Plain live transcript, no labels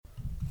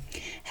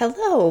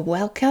Hello,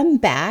 welcome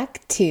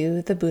back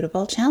to the Buddha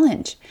Bowl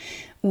Challenge.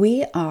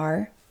 We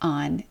are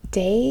on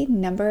day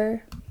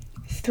number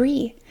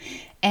 3,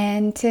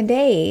 and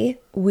today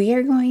we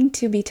are going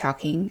to be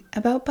talking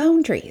about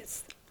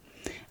boundaries.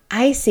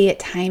 I see it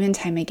time and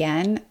time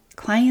again,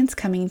 clients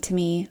coming to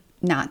me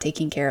not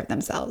taking care of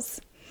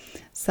themselves.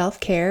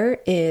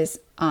 Self-care is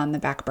on the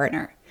back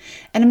burner.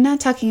 And I'm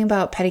not talking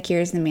about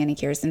pedicures and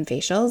manicures and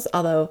facials,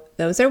 although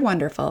those are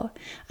wonderful.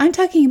 I'm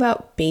talking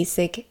about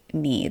basic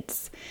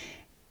needs.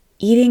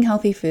 Eating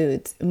healthy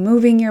foods,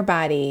 moving your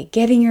body,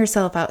 getting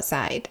yourself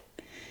outside.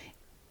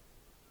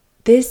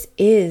 This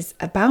is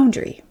a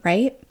boundary,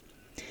 right?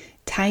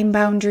 Time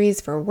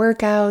boundaries for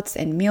workouts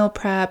and meal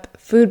prep,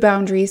 food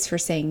boundaries for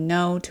saying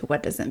no to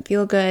what doesn't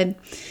feel good.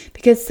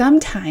 Because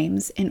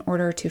sometimes in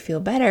order to feel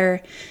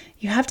better,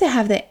 you have to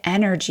have the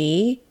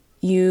energy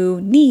you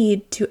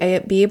need to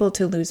be able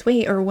to lose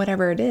weight or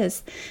whatever it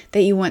is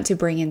that you want to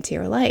bring into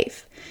your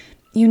life.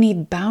 You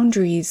need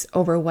boundaries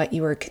over what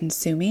you are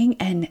consuming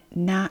and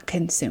not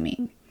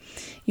consuming.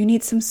 You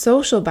need some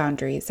social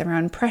boundaries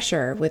around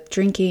pressure with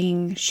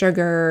drinking,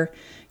 sugar,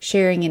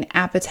 sharing an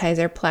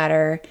appetizer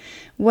platter,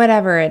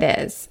 whatever it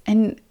is.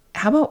 And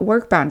how about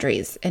work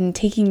boundaries and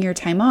taking your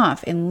time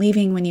off and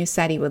leaving when you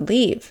said you would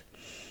leave?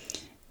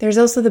 There's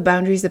also the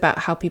boundaries about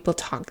how people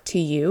talk to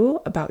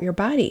you about your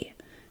body,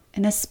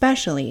 and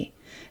especially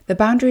the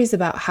boundaries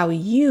about how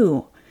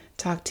you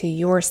talk to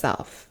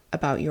yourself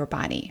about your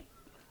body.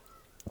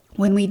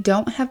 When we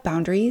don't have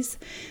boundaries,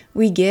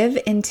 we give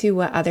into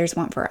what others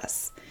want for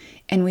us,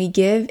 and we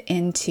give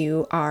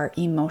into our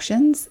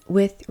emotions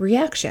with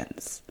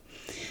reactions.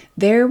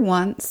 Their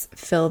wants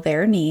fill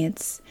their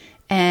needs,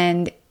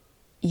 and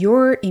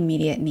your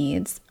immediate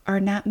needs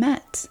are not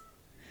met.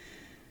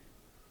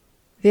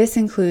 This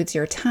includes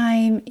your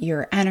time,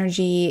 your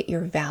energy,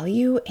 your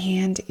value,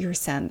 and your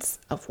sense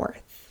of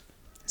worth.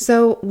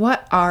 So,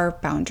 what are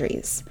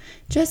boundaries?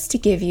 Just to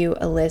give you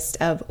a list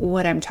of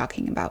what I'm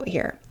talking about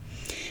here.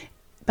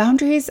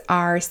 Boundaries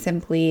are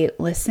simply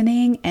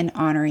listening and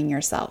honoring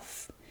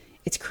yourself.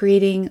 It's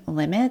creating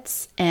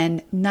limits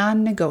and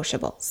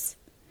non-negotiables.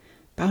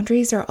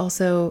 Boundaries are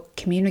also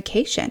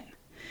communication.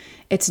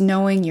 It's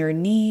knowing your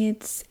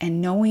needs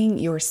and knowing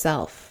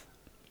yourself.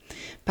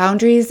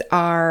 Boundaries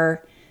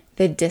are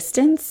the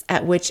distance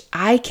at which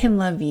I can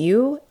love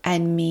you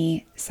and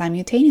me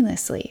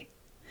simultaneously.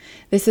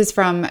 This is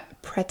from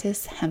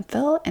Pretis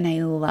Hemphill, and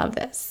I love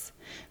this.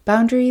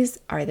 Boundaries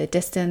are the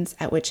distance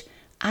at which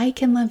I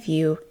can love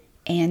you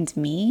and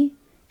me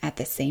at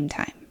the same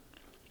time.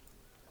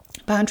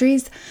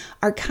 Boundaries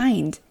are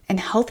kind and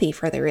healthy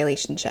for the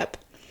relationship.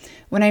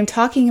 When I'm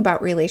talking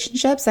about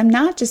relationships, I'm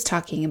not just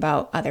talking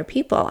about other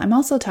people. I'm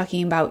also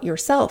talking about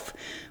yourself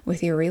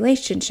with your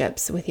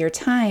relationships, with your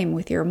time,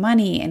 with your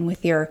money, and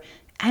with your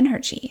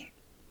energy.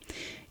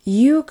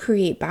 You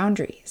create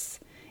boundaries,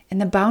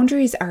 and the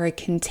boundaries are a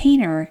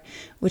container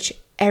which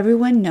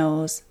everyone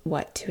knows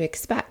what to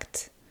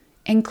expect,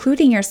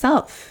 including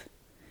yourself.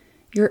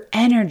 Your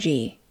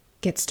energy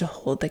gets to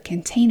hold the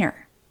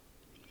container.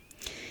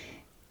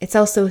 It's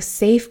also a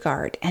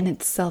safeguard, and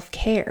it's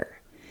self-care.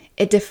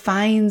 It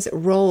defines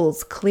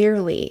roles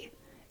clearly.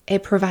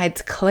 It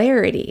provides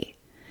clarity.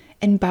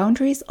 And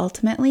boundaries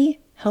ultimately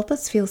help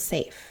us feel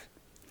safe.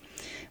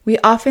 We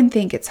often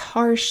think it's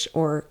harsh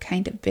or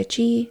kind of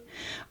bitchy.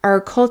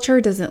 Our culture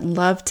doesn't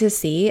love to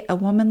see a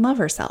woman love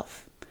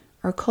herself.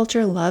 Our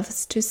culture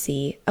loves to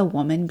see a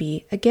woman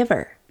be a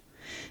giver.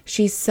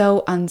 She's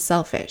so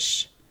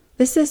unselfish.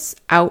 This is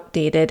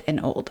outdated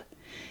and old.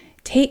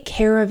 Take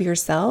care of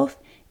yourself,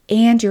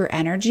 and your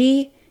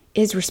energy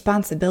is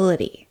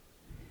responsibility.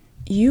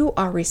 You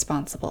are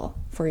responsible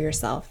for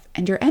yourself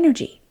and your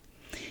energy.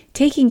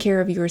 Taking care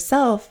of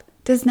yourself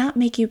does not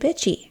make you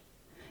bitchy.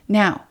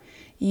 Now,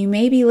 you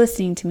may be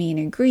listening to me and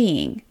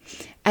agreeing.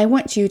 I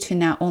want you to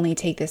not only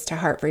take this to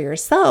heart for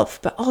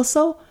yourself, but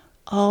also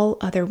all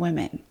other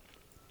women.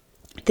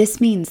 This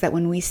means that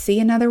when we see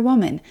another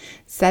woman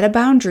set a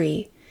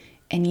boundary,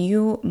 and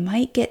you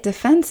might get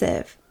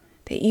defensive,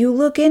 that you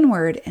look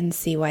inward and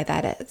see why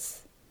that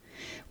is.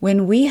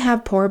 When we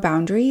have poor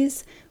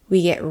boundaries,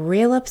 we get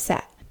real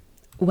upset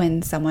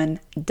when someone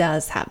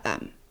does have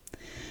them.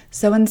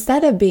 So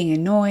instead of being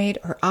annoyed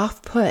or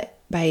off-put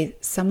by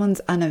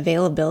someone's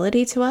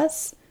unavailability to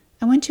us,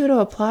 I want you to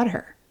applaud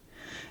her.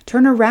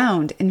 Turn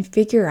around and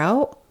figure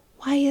out,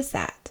 why is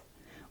that?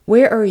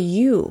 Where are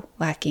you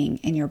lacking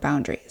in your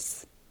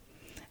boundaries?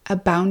 A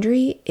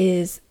boundary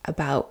is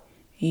about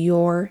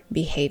your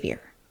behavior.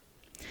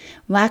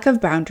 Lack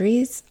of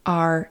boundaries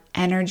are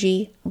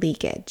energy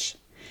leakage.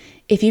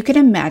 If you can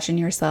imagine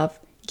yourself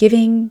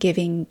giving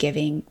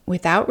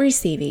without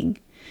receiving,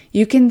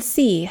 you can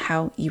see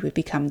how you would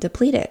become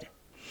depleted.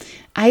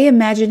 I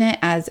imagine it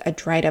as a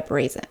dried up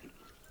raisin.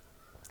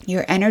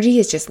 Your energy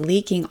is just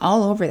leaking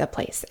all over the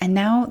place, and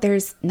now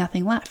there's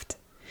nothing left.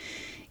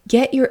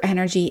 Get your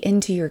energy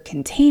into your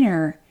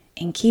container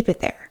and keep it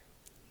there.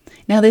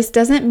 Now, this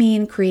doesn't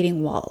mean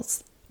creating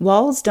walls.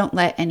 Walls don't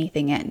let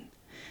anything in.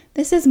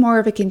 This is more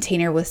of a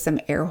container with some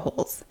air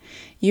holes.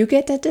 You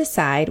get to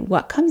decide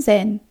what comes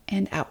in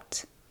and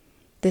out.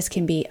 This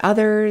can be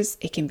others,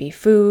 it can be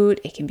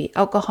food, it can be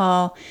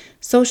alcohol,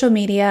 social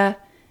media.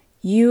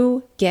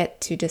 You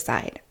get to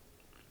decide.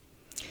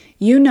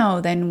 You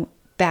know then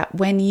that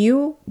when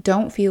you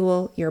don't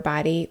fuel your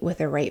body with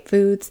the right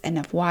foods,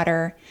 enough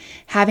water,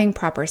 having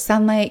proper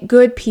sunlight,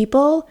 good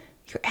people,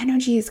 your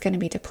energy is going to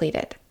be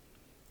depleted.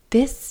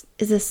 This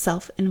is a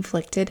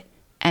self-inflicted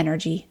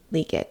energy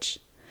leakage.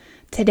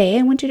 Today,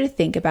 I want you to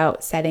think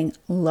about setting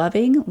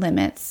loving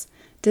limits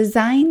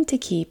designed to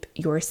keep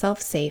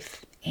yourself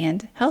safe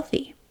and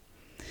healthy.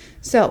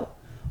 So,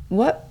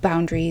 what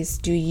boundaries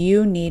do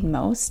you need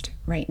most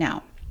right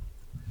now?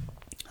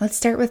 Let's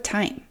start with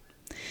time.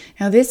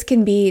 Now, this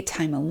can be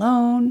time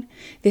alone.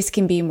 This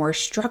can be more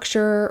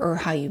structure or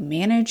how you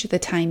manage the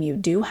time you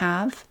do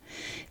have.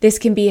 This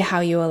can be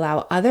how you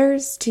allow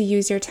others to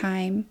use your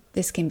time.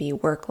 This can be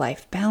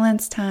work-life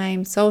balance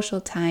time, social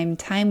time,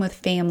 time with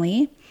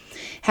family,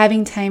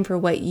 having time for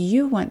what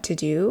you want to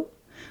do,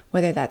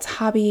 whether that's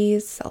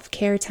hobbies,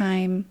 self-care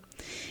time.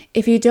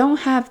 If you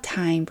don't have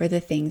time for the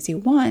things you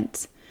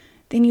want,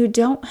 then you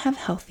don't have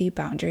healthy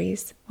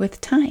boundaries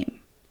with time.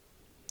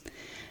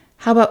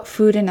 How about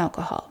food and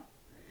alcohol?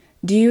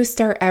 Do you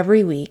start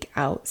every week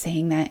out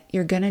saying that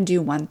you're going to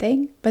do one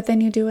thing, but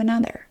then you do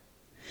another?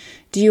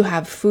 Do you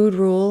have food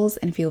rules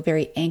and feel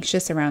very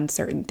anxious around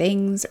certain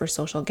things or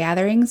social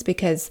gatherings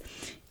because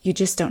you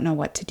just don't know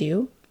what to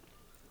do?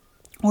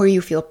 Or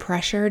you feel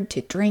pressured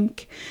to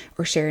drink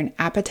or share an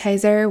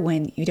appetizer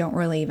when you don't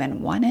really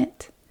even want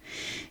it?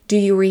 Do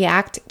you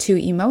react to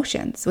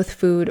emotions with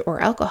food or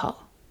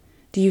alcohol?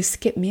 Do you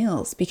skip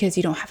meals because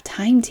you don't have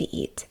time to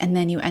eat and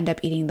then you end up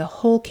eating the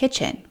whole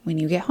kitchen when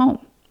you get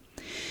home?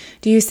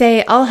 Do you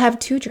say, I'll have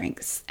 2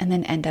 drinks and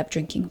then end up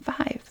drinking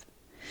 5?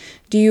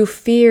 Do you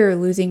fear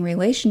losing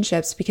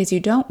relationships because you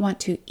don't want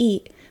to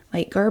eat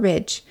like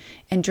garbage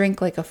and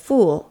drink like a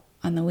fool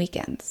on the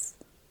weekends?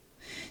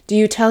 Do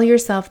you tell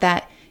yourself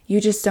that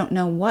you just don't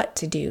know what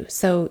to do,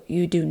 so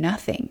you do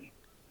nothing?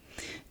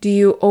 Do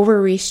you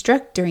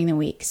over-restrict during the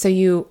week, so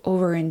you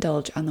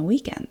overindulge on the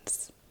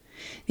weekends?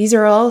 These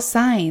are all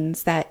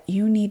signs that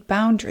you need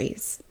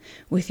boundaries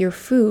with your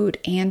food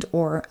and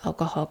or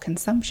alcohol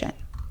consumption.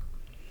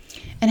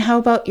 And how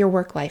about your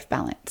work-life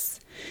balance?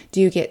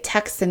 Do you get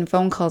texts and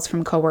phone calls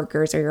from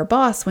coworkers or your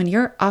boss when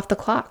you're off the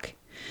clock?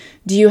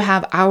 Do you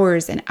have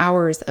hours and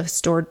hours of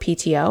stored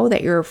PTO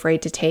that you're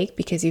afraid to take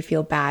because you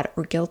feel bad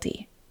or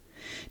guilty?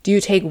 Do you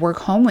take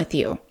work home with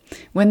you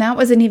when that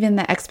wasn't even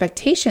the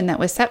expectation that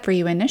was set for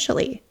you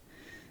initially?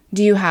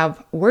 Do you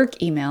have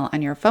work email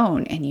on your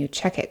phone and you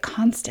check it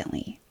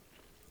constantly?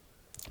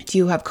 Do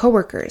you have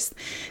coworkers,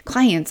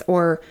 clients,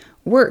 or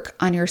work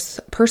on your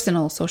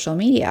personal social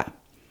media?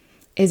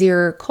 Is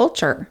your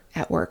culture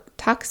at work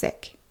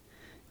toxic?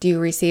 Do you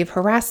receive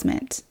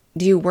harassment?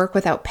 Do you work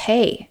without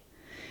pay?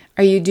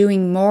 Are you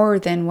doing more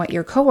than what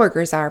your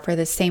coworkers are for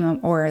the same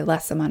or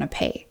less amount of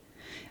pay?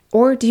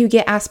 Or do you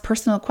get asked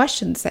personal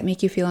questions that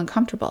make you feel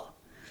uncomfortable?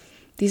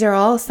 These are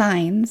all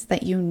signs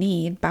that you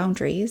need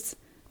boundaries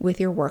with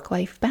your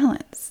work-life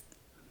balance.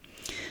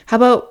 How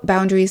about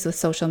boundaries with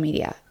social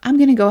media? I'm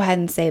going to go ahead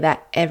and say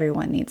that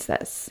everyone needs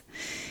this.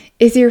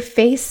 Is your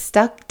face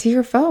stuck to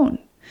your phone?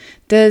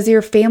 Does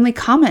your family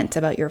comment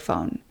about your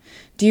phone?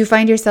 Do you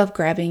find yourself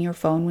grabbing your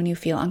phone when you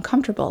feel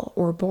uncomfortable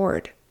or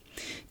bored?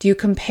 Do you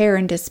compare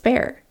and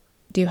despair?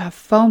 Do you have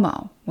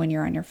FOMO when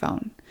you're on your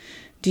phone?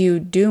 Do you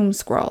doom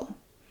scroll?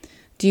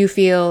 Do you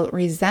feel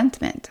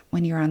resentment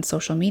when you're on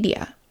social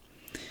media?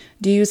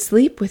 Do you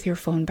sleep with your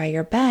phone by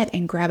your bed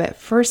and grab it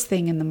first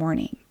thing in the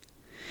morning?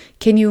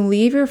 Can you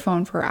leave your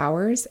phone for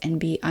hours and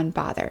be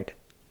unbothered?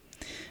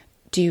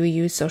 Do you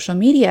use social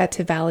media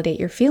to validate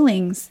your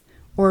feelings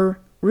or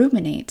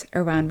ruminate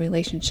around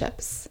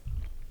relationships?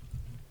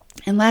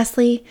 And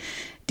lastly,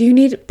 do you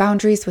need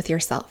boundaries with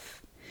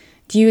yourself?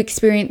 Do you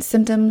experience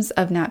symptoms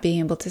of not being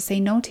able to say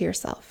no to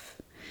yourself?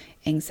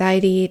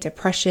 Anxiety,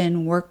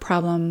 depression, work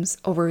problems,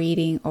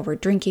 overeating,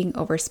 overdrinking,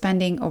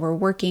 overspending,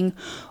 overworking,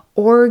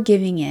 or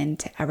giving in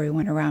to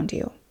everyone around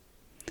you.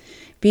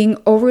 Being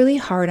overly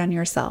hard on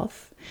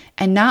yourself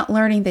and not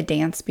learning the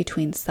dance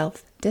between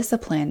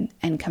self-discipline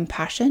and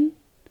compassion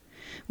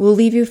will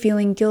leave you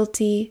feeling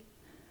guilty,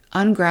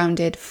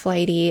 ungrounded,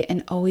 flighty,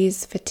 and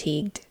always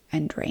fatigued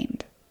and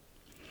drained.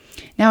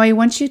 Now, I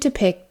want you to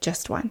pick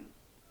just one.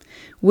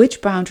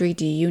 Which boundary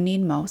do you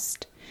need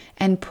most?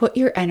 And put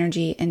your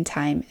energy and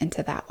time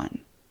into that one.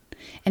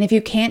 And if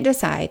you can't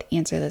decide,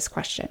 answer this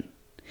question.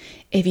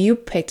 If you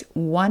picked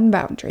one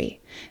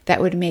boundary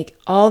that would make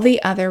all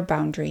the other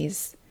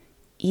boundaries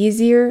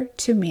easier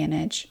to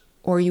manage,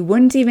 or you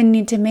wouldn't even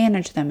need to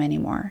manage them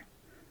anymore,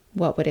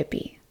 what would it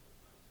be?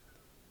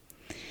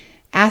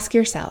 Ask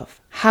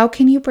yourself, how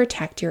can you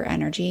protect your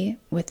energy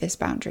with this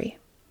boundary?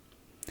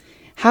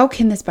 How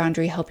can this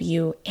boundary help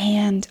you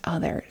and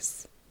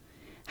others?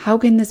 How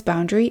can this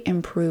boundary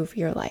improve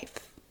your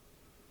life?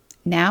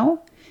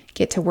 Now,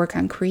 get to work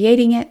on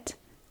creating it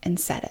and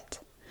set it.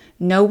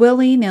 No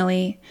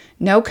willy-nilly,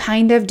 no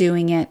kind of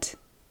doing it.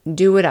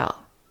 Do it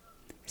all.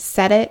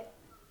 Set it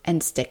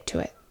and stick to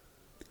it.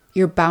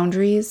 Your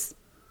boundaries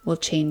will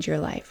change your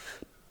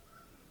life.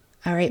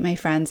 All right, my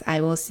friends,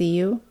 I will see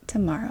you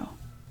tomorrow.